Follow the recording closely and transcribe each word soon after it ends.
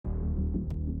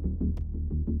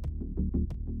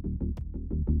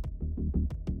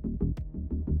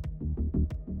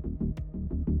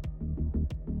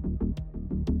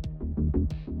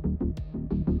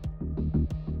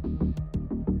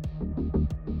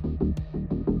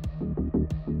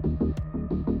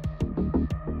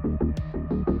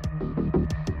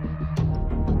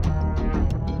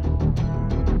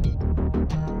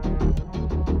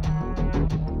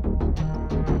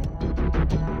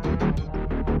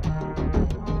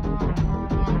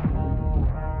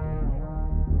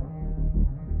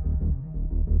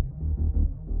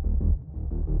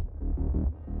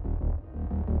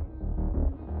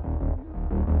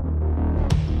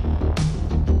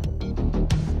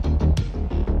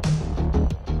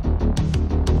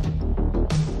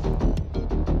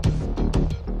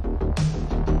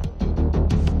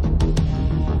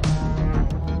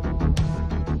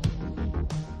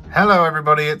Hello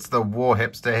everybody, it's the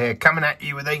Warhipster here, coming at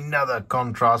you with another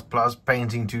Contrast Plus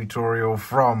painting tutorial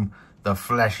from the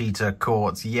Flesh Eater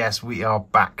Courts. Yes, we are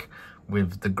back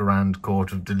with the Grand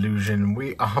Court of Delusion.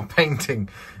 We are painting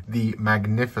the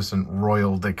magnificent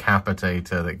Royal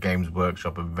Decapitator that Games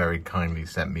Workshop have very kindly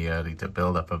sent me early to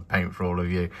build up and paint for all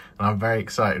of you. And I'm very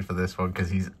excited for this one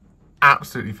because he's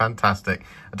absolutely fantastic.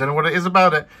 I don't know what it is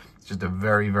about it. It's just a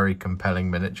very, very compelling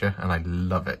miniature and I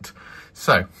love it.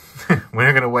 So,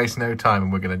 we're going to waste no time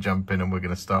and we're going to jump in and we're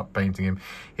going to start painting him.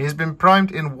 He has been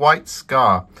primed in White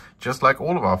Scar, just like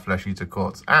all of our Flesh Eater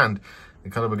Courts. And the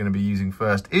colour we're going to be using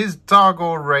first is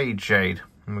Targor Rageshade.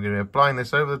 And we're going to be applying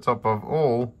this over the top of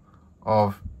all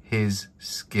of his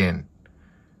skin.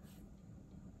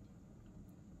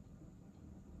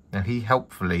 Now, he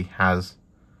helpfully has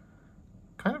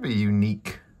kind of a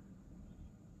unique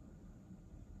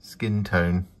skin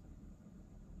tone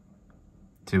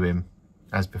to him,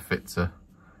 as befits a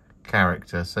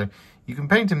character. So you can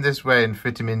paint him this way and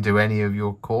fit him into any of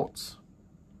your courts.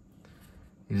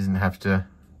 He doesn't have to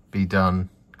be done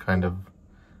kind of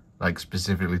like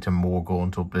specifically to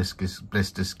Gore-Grunta or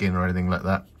blister skin or anything like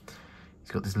that.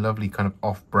 He's got this lovely kind of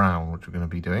off brown, which we're going to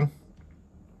be doing.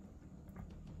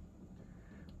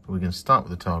 But we're going to start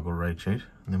with the Targor Rageshade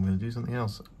and then we're going to do something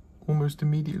else almost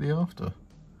immediately after.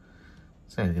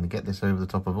 So we're going to get this over the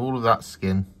top of all of that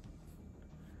skin.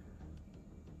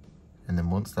 And then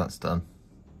once that's done,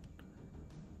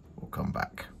 we'll come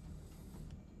back.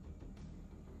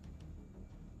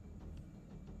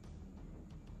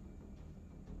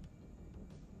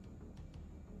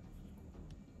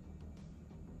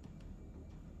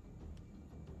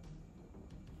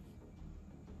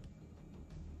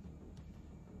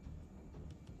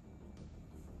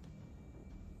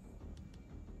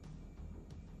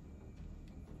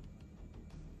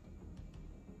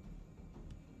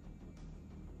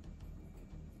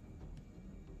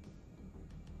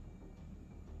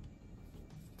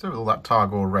 So with all that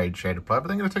Targor Rageshade applied, but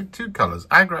then I'm going to take two colours,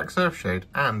 Agrax Earthshade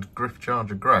and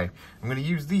Gryph-Charger Grey. I'm going to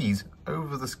use these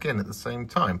over the skin at the same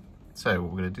time. So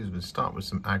what we're going to do is we're going to start with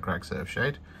some Agrax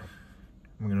Earthshade.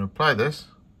 I'm going to apply this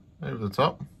over the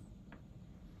top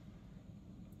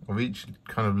of each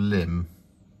kind of limb.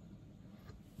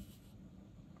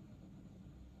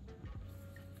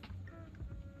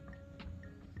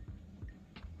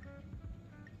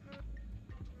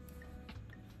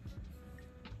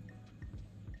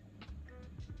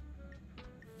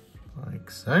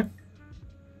 Like so.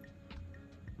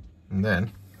 And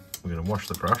then we're going to wash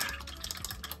the brush,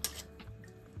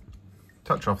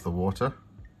 touch off the water,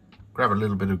 grab a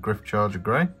little bit of Gryph-Charger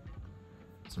Grey.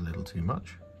 It's a little too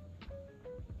much.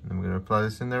 And then we're going to apply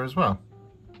this in there as well.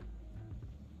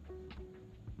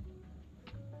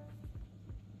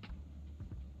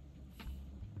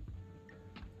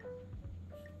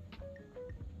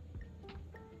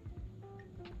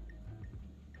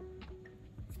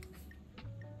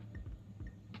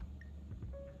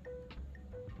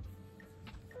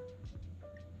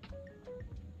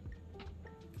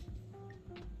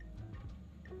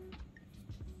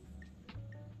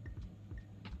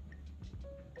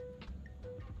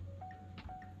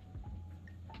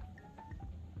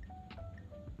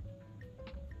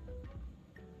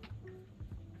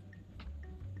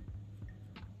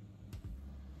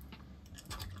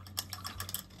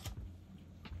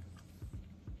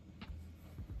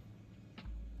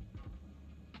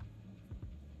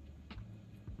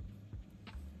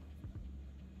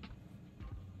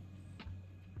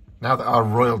 Now that our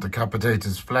Royal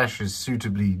Decapitator's flesh is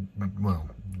suitably,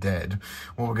 well, dead,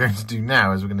 what we're going to do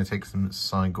now is we're going to take some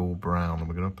Cygor Brown and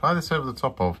we're going to apply this over the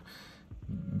top of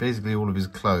basically all of his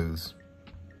clothes.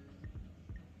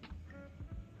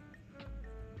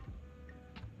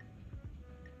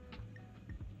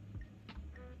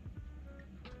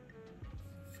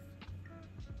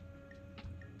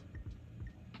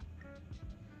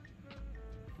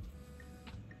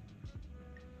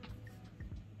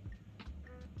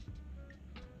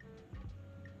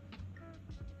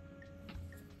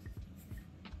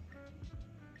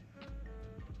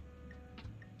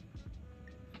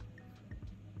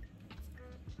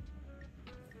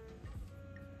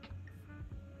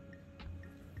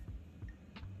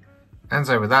 And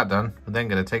so with that done, we're then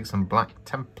going to take some black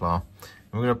Templar.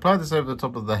 And we're going to apply this over the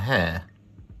top of the hair.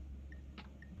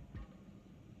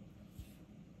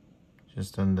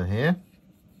 Just under here.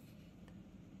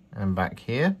 And back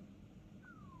here.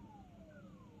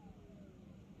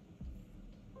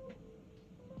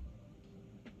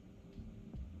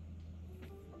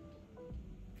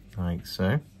 Like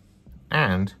so.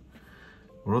 And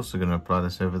we're also going to apply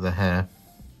this over the hair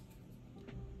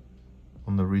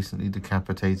on the recently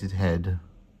decapitated head.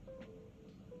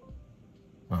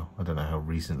 Well, I don't know how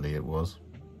recently it was.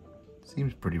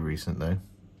 Seems pretty recent though.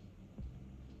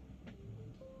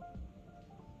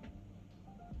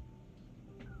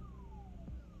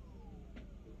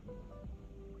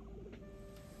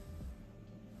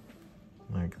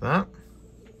 Like that.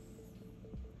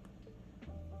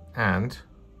 And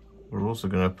we're also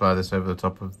going to apply this over the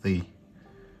top of the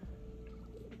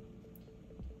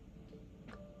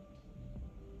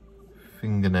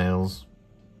fingernails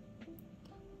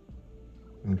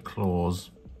and claws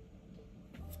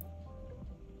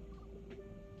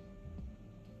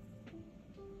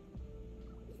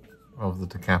of the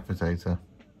Decapitator.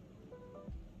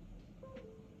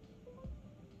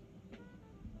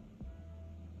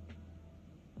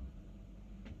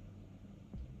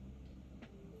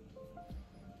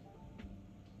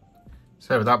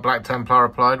 So with that Black Templar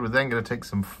applied, we're then going to take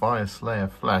some Fyreslayer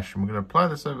Flesh and we're going to apply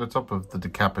this over the top of the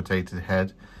decapitated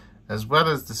head, as well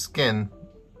as the skin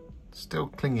still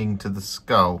clinging to the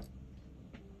skull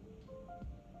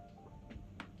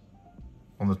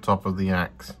on the top of the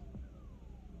axe,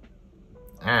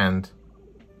 and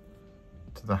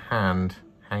to the hand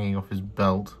hanging off his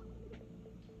belt.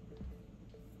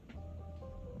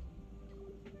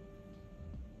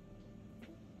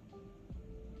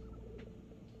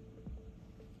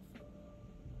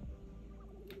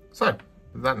 So,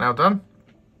 with that now done,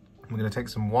 we're going to take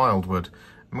some Wyldwood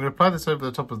and we're going to apply this over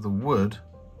the top of the wood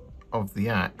of the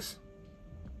axe.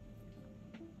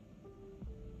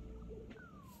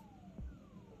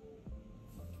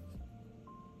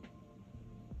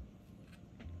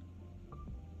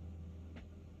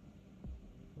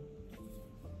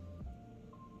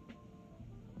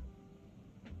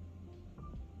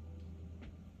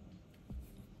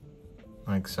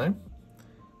 Like so.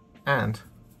 And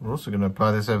we're also going to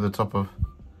apply this over the top of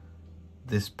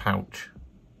this pouch.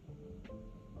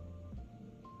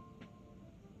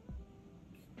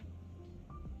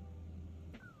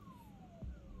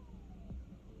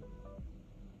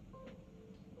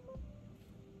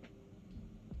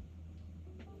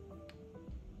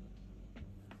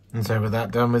 And so with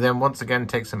that done, we then once again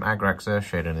take some Agrax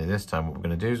Earthshade, only this time what we're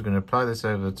going to do is we're going to apply this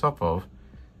over the top of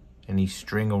any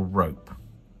string or rope.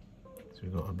 So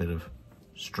we've got a bit of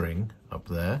string up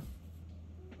there.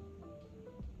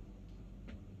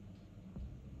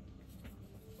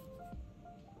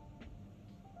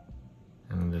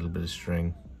 And a little bit of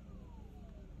string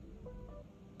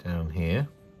down here.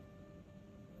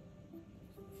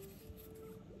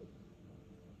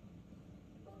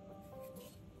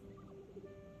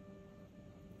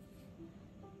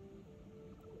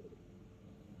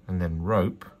 And then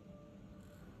rope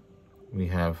we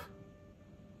have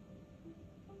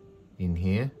in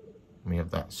here. We have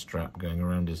that strap going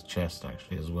around his chest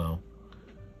actually as well.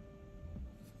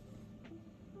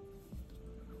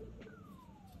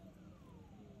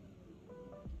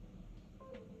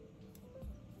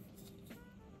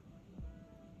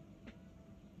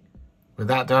 With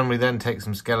that done, we then take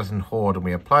some skeleton Horde and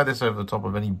we apply this over the top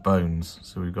of any bones.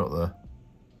 So we've got the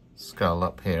skull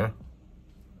up here.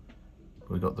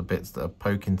 We've got the bits that are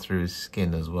poking through his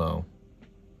skin as well.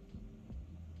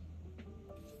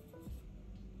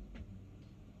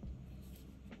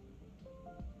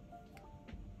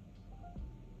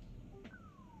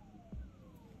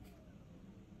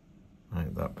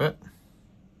 Like that bit.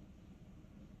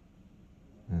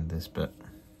 And this bit.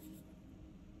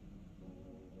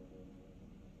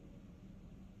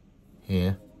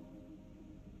 Here.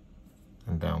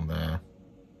 And down there.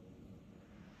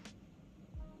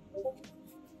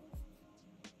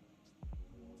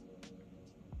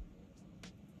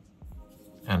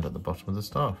 And at the bottom of the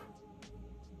staff.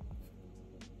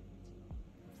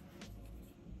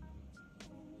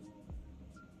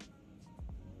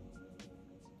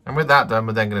 And with that done,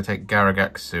 we're then going to take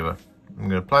Garaghak Sewer. I'm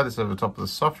going to apply this over the top of the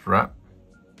soft wrap.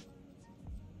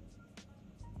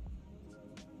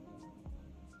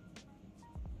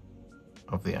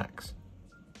 Of the axe.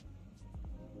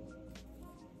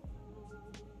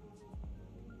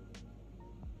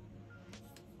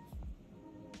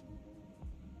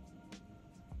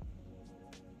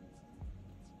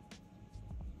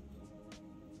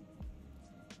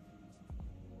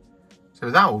 So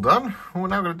with that all done, what we're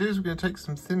now going to do is we're going to take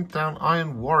some thinned down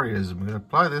Iron Warriors and we're going to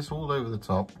apply this all over the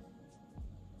top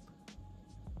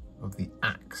of the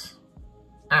axe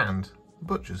and the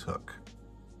butcher's hook.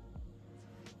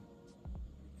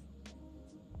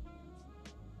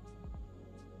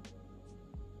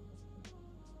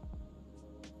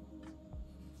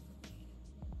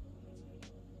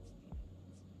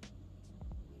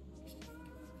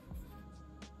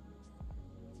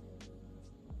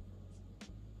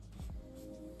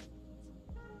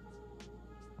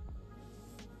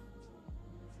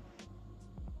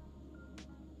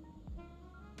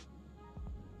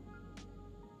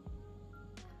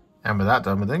 And with that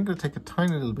done, we're then going to take a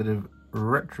tiny little bit of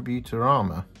Retributor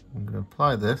Armour. I'm going to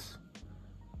apply this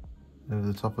over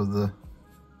the top of the,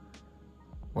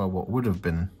 well, what would have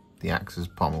been the axe's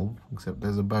pommel, except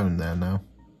there's a bone there now.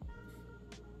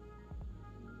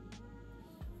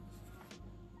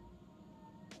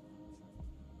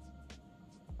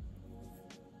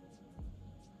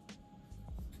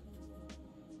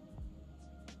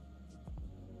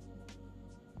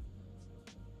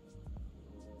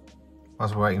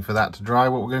 Whilst we're waiting for that to dry,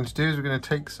 what we're going to do is we're going to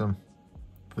take some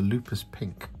Volupus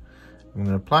Pink. I'm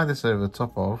going to apply this over the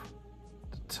top of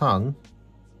the tongue,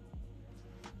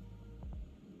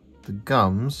 the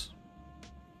gums,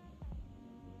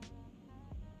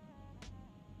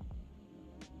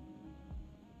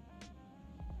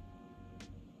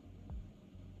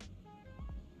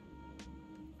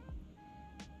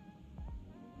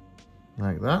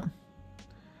 like that.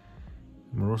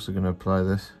 And we're also going to apply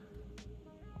this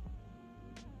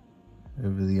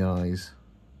over the eyes.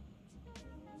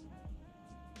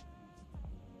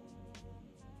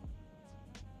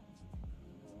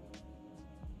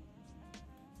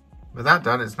 With that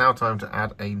done, it's now time to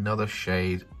add another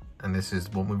shade, and this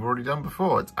is one we've already done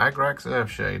before. It's Agrax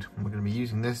Earthshade, and we're going to be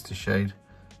using this to shade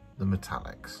the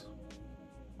metallics.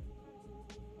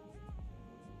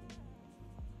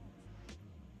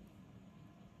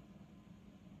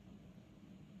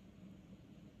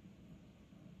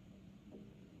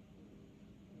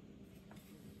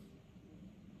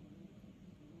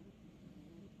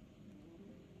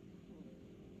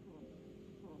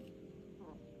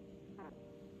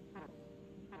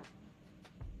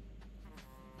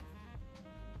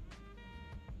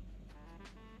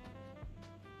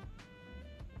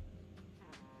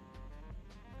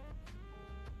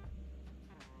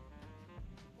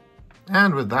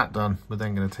 And with that done, we're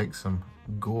then going to take some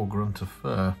Gore-Grunta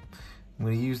Fur. I'm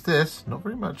going to use this, not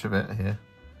very much of it here.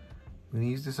 I'm going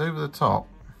to use this over the top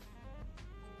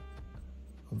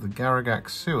of the Garaghak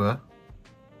sewer.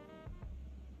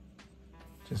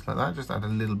 Just like that, just add a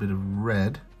little bit of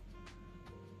red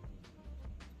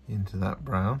into that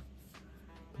brown.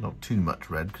 Not too much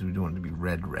red, because we don't want it to be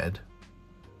red.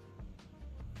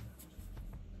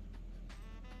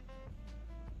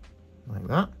 Like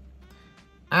that.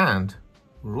 And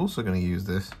we're also going to use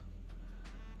this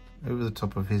over the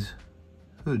top of his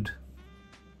hood.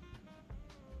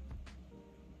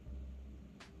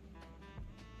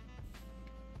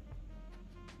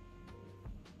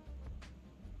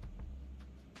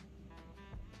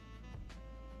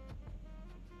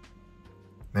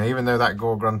 Now, even though that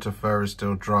Gore-Grunta Fur is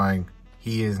still drying,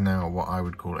 he is now what I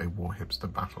would call a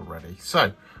Warhipster battle ready.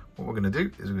 So what we're going to do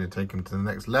is we're going to take him to the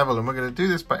next level, and we're going to do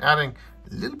this by adding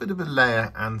a little bit of a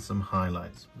layer and some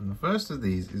highlights. And the first of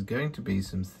these is going to be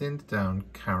some thinned down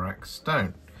Karak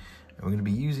Stone. And we're going to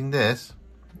be using this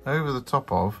over the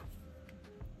top of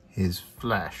his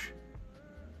flesh.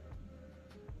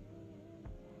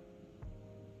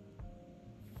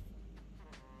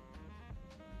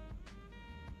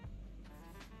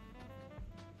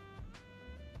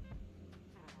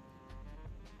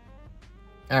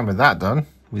 And with that done,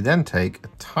 we then take a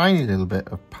tiny little bit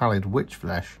of Pallid Wych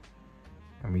flesh,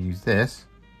 and we use this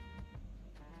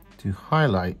to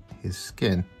highlight his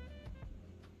skin.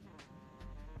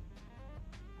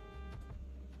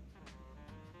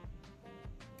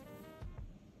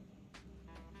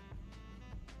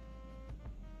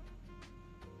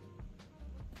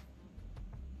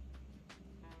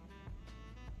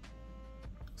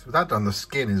 So with that done, the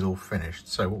skin is all finished.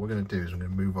 So what we're going to do is we're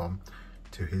going to move on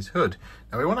to his hood.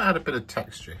 Now we want to add a bit of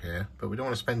texture here, but we don't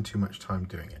want to spend too much time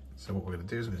doing it. So what we're going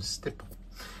to do is we're going to stipple.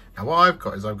 Now what I've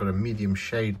got is I've got a medium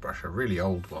shade brush, a really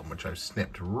old one, which I've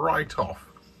snipped right off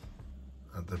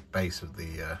at the base of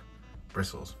the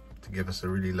bristles to give us a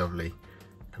really lovely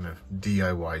kind of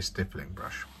DIY stippling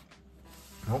brush.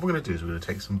 And what we're going to do is we're going to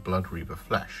take some Bloodreaver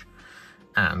Flesh,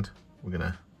 and we're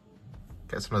going to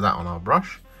get some of that on our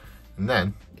brush, and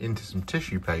then into some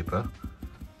tissue paper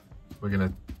we're going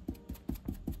to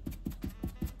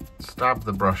stab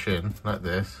the brush in like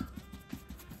this.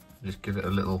 Just give it a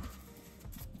little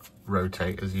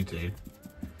rotate as you do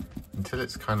until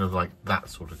it's kind of like that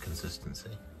sort of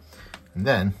consistency. And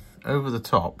then over the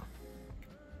top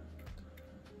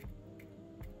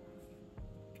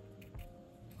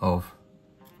of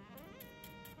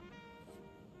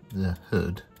the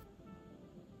hood,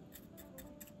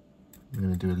 I'm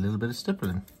going to do a little bit of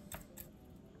stippling.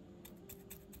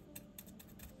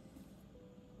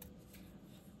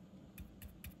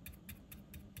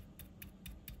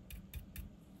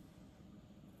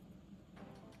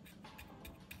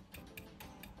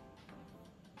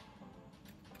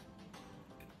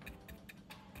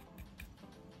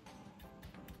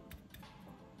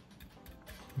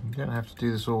 You don't have to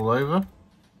do this all over.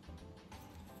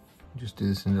 Just do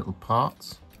this in little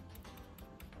parts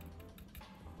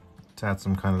to add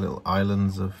some kind of little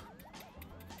islands of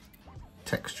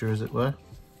texture, as it were.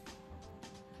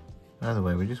 By the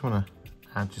way, we just want to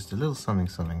add just a little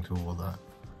something to all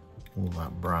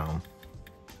that brown.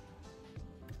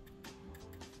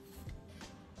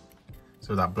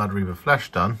 So with that Bloodreaver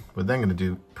Flesh done, we're then going to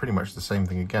do pretty much the same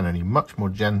thing again, only much more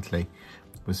gently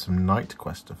with some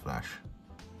Knight-Questor Flesh.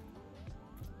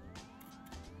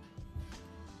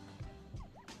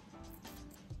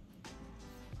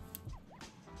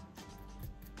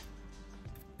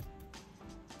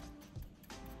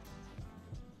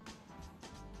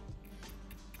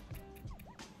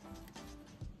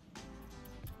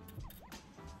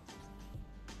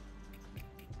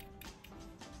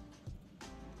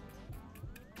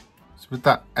 With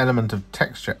that element of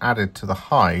texture added to the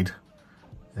hide,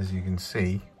 as you can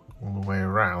see all the way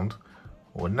around,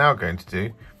 what we're now going to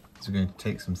do is we're going to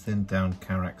take some thinned down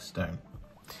Karak Stone.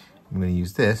 I'm going to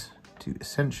use this to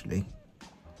essentially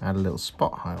add a little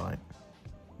spot highlight.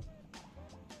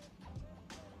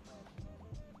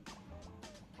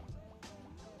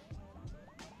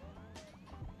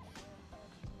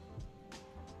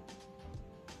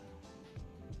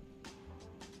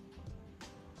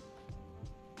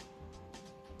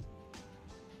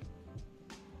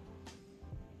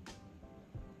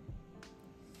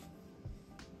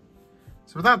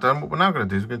 So with that done, what we're now going to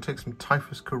do is we're going to take some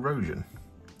Typhus Corrosion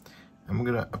and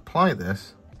we're going to apply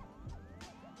this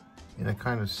in a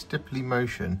kind of stipply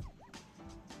motion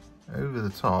over the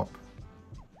top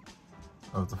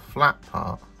of the flat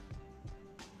part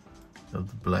of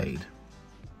the blade.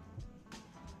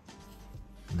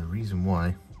 And the reason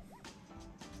why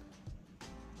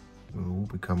will all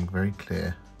become very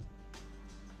clear.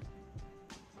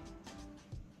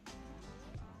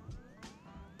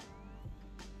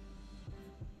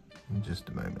 In just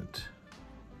a moment.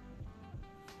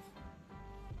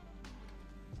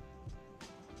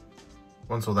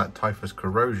 Once all that Typhus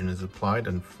Corrosion is applied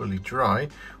and fully dry,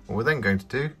 what we're then going to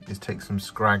do is take some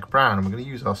Skrag Brown, and we're going to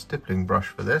use our stippling brush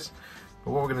for this.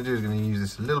 But what we're going to do is going to use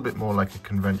this a little bit more like a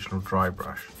conventional dry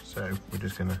brush. So we're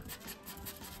just going to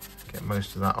get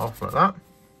most of that off like that.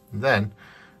 And then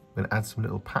we're going to add some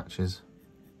little patches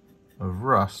of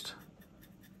rust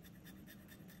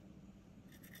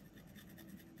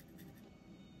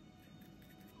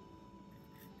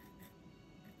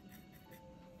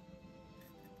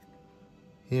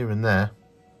here and there.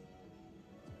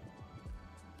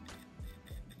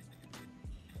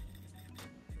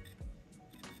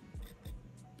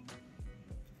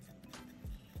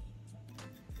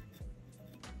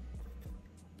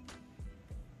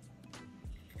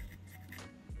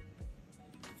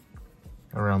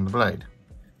 Around the blade.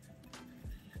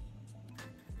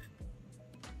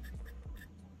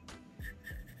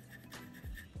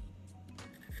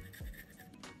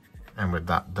 And with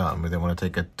that done, we then want to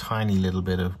take a tiny little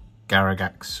bit of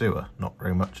Garaghak sewer, not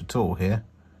very much at all here.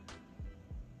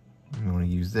 And we want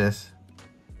to use this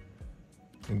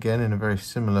again in a very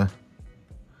similar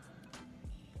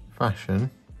fashion,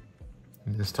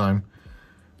 and this time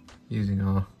using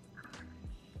our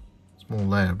small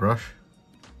layer brush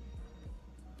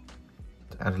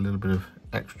to add a little bit of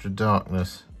extra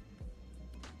darkness.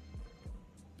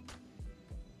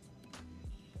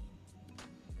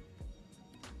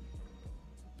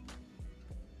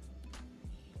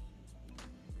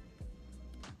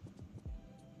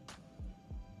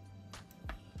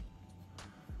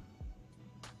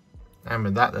 And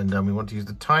with that then done, we want to use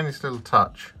the tiniest little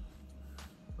touch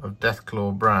of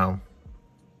Deathclaw Brown.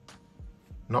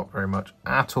 Not very much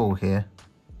at all here.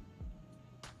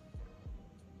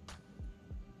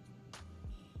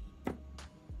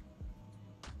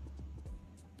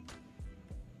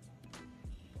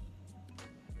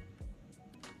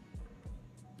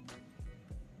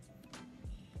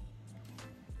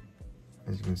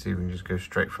 As you can see, we can just go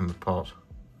straight from the pot.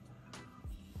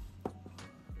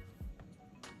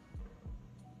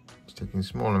 Taking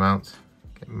small amounts,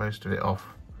 get most of it off.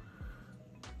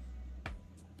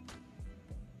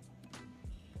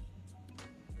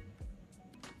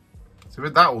 So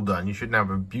with that all done, you should now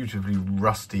have a beautifully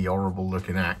rusty, horrible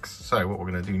looking axe. So what we're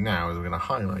going to do now is we're going to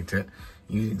highlight it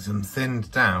using some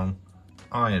thinned down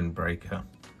Ironbreaker.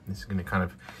 This is going to kind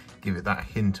of give it that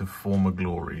hint of former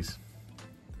glories.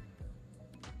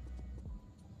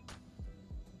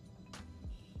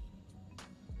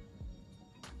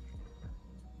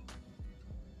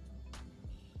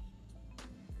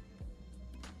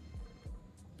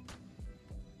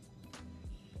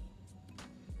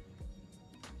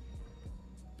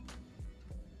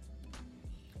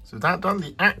 So with that done,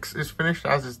 the axe is finished,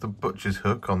 as is the butcher's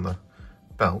hook on the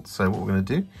belt. So what we're going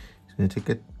to do is going to take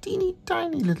a teeny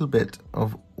tiny little bit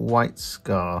of white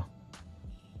scar.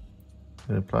 I'm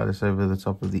going to apply this over the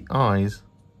top of the eyes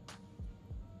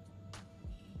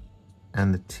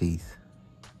and the teeth.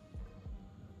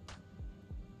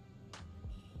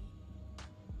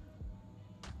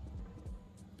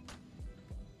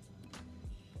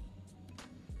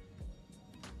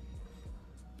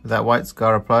 With that white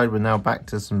scar applied, we're now back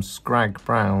to some Skrag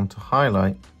Brown to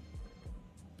highlight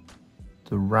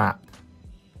the wrap.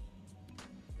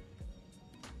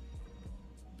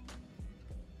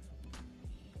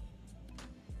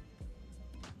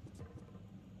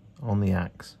 On the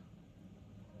axe.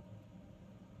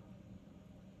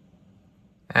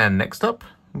 And next up,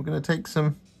 we're going to take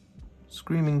some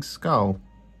Screaming Skull.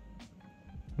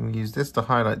 And use this to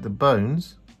highlight the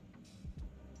bones.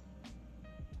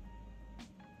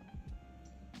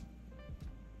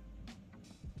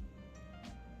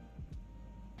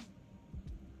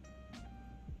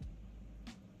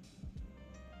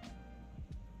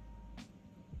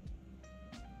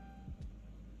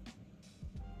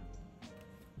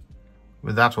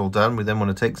 With that all done, we then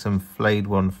want to take some Flayed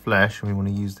One Flesh, and we want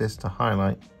to use this to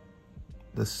highlight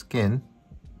the skin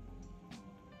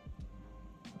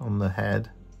on the head,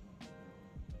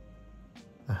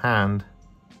 the hand,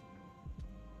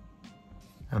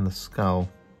 and the skull.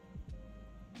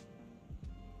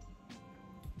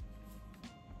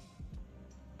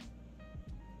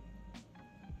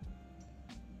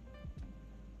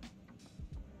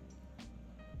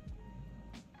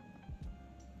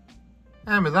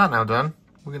 And with that now done,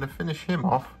 we're going to finish him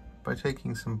off by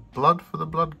taking some blood for the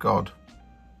blood god.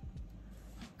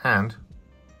 And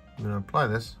I'm going to apply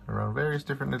this around various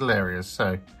different little areas.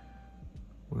 So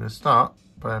we're going to start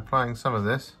by applying some of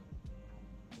this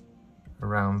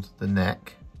around the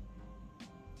neck.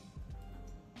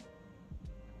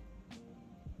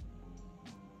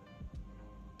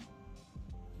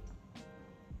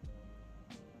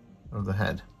 Of the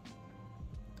head.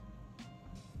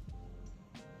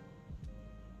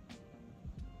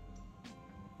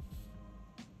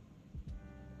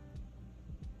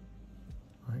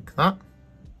 Like that.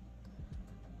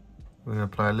 We're going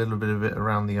to apply a little bit of it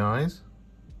around the eyes.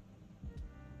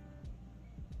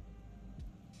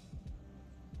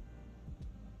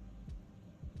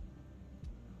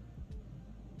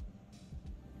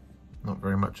 Not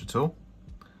very much at all.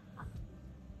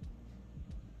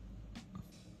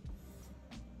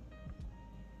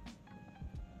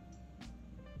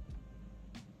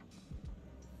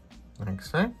 Like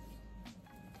so.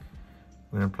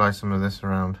 We're going to apply some of this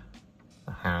around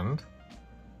the hand.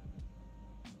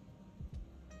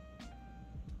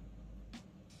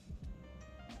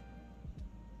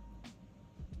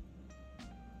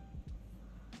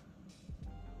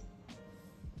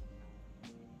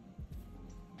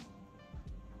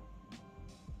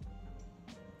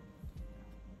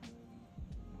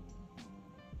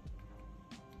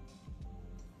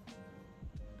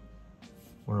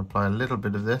 We'll apply a little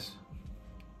bit of this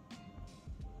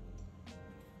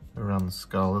around the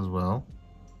skull as well.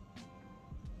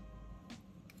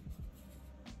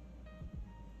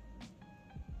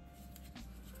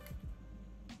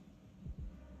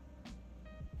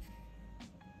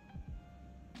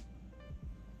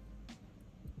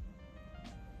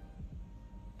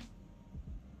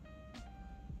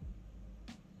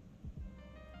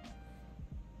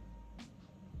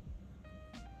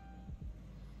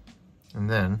 And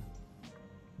then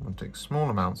I'll take small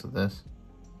amounts of this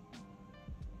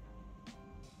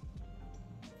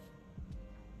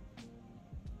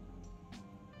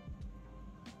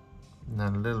and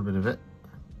then a little bit of it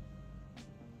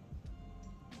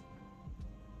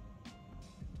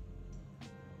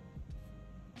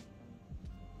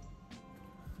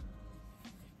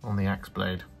on the axe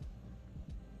blade.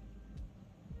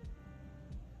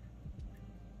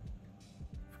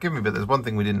 Forgive me, but there's one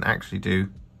thing we didn't actually do,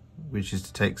 which is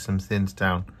to take some thinned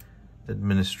down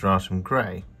Administratum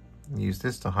Grey and use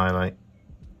this to highlight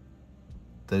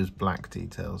those black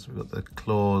details. We've got the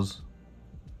claws,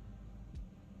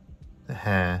 the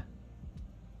hair,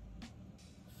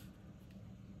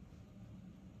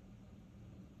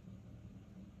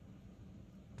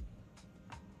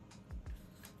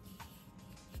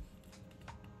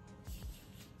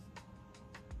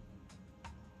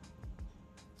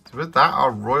 so with that,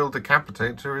 our Royal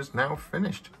Decapitator is now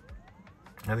finished.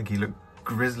 I think he looked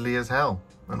grisly as hell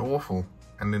and awful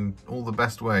and in all the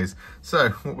best ways. So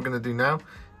what we're going to do now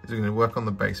is we're going to work on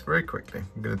the base very quickly.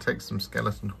 I'm going to take some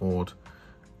skeleton horde.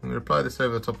 I'm going to apply this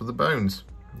over the top of the bones.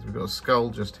 So we've got a skull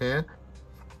just here.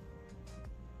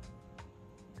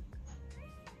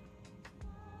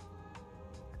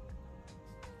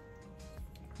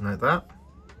 like that.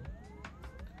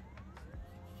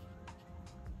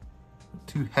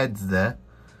 Two heads there,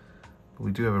 but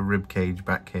we do have a rib cage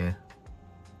back here.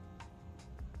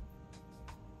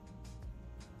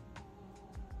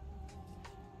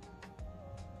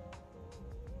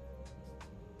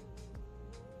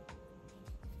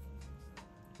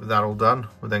 With that all done,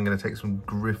 we're then going to take some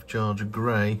Gryph-Charger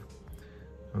Grey.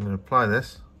 I'm going to apply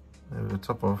this over the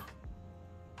top of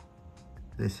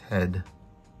this head.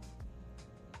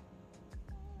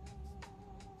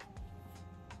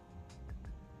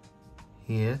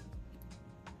 Here.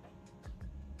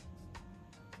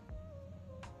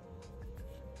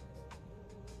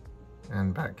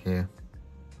 And back here.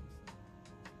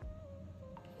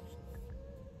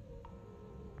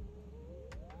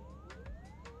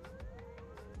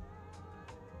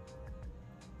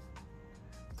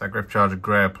 That Gryph-Charger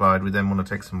Grey applied, we then want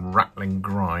to take some Ratling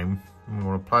Grime and we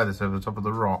want to apply this over the top of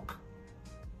the rock.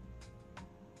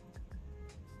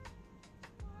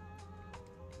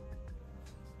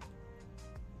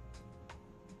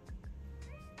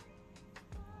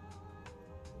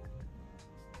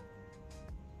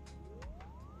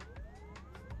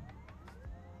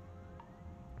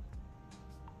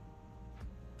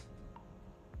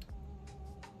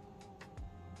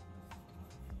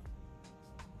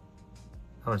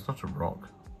 Oh, it's not a rock.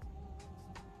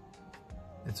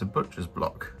 It's a butcher's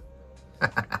block.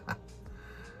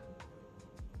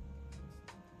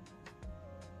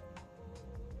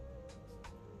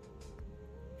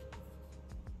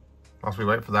 Whilst we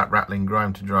wait for that Ratling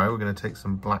Grime to dry, we're going to take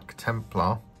some black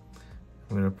Templar. I'm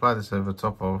going to apply this over the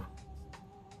top of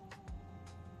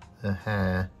the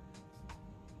hair.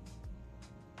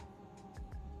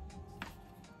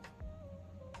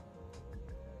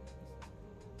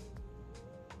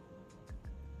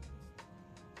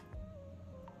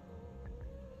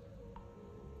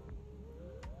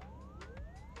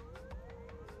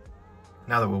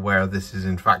 Now that we're aware this is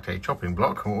in fact a chopping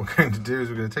block, what we're going to do is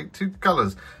we're going to take two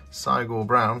colours, Cygor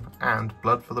Brown and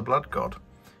Blood for the Blood God.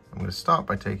 I'm going to start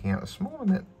by taking out a small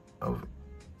bit of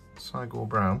Cygor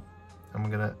Brown and we're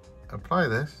going to apply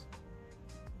this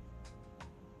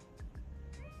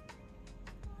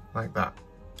like that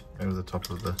over the top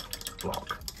of the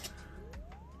block.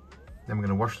 Then we're going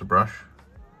to wash the brush,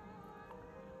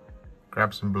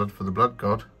 grab some Blood for the Blood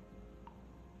God,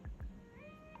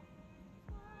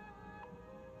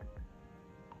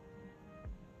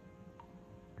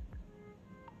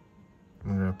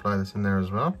 I'm going to apply this in there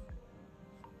as well.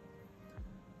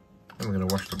 Then we're going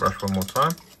to wash the brush one more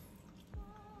time.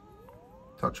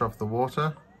 Touch off the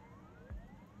water.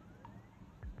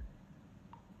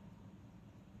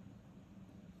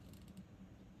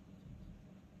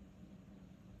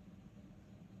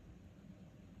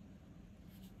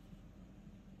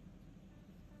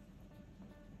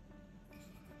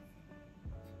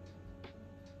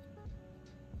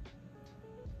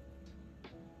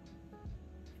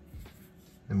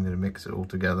 I'm going to mix it all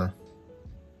together.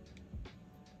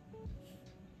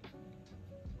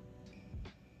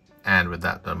 And with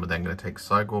that done, we're then going to take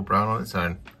Cygor Brown on its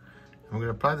own. And we're going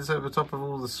to apply this over the top of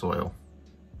all the soil.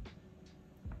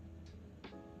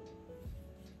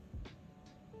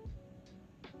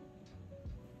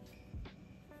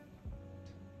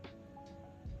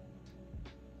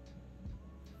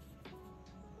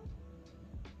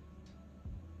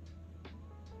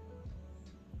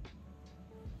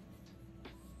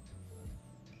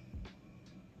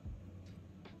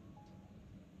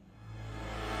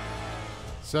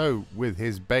 So, with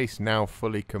his base now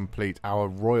fully complete, our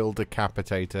Royal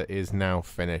Decapitator is now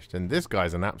finished. And this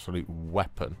guy's an absolute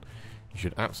weapon. You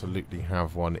should absolutely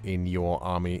have one in your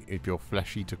army if you're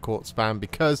Flesh Eater Courts fan,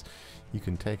 because you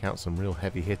can take out some real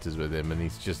heavy hitters with him, and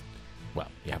he's just, well,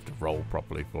 you have to roll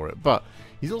properly for it. But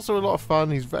he's also a lot of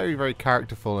fun. He's very, very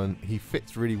characterful, and he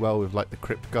fits really well with like the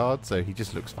Crypt Guard, so he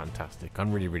just looks fantastic.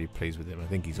 I'm really, really pleased with him. I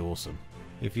think he's awesome.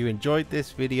 If you enjoyed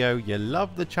this video, you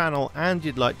love the channel, and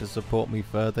you'd like to support me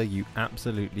further, you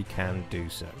absolutely can do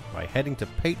so by heading to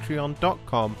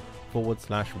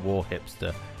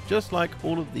patreon.com/warhipster, just like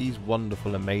all of these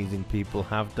wonderful, amazing people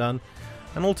have done.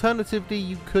 And alternatively,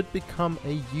 you could become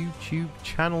a YouTube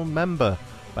channel member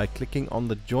by clicking on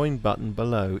the join button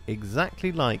below,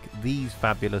 exactly like these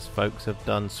fabulous folks have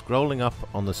done, scrolling up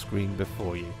on the screen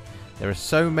before you. There are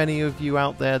so many of you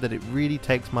out there that it really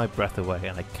takes my breath away,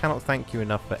 and I cannot thank you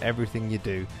enough for everything you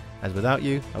do, as without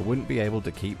you I wouldn't be able to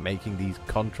keep making these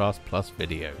Contrast Plus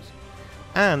videos.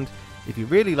 And if you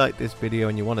really like this video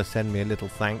and you want to send me a little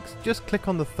thanks, just click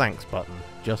on the thanks button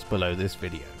just below this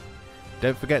video.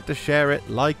 Don't forget to share it,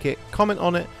 like it, comment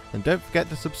on it, and don't forget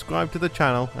to subscribe to the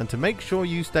channel, and to make sure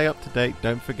you stay up to date,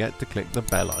 don't forget to click the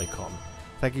bell icon.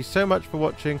 Thank you so much for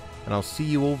watching, and I'll see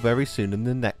you all very soon in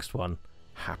the next one.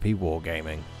 Happy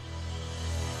wargaming.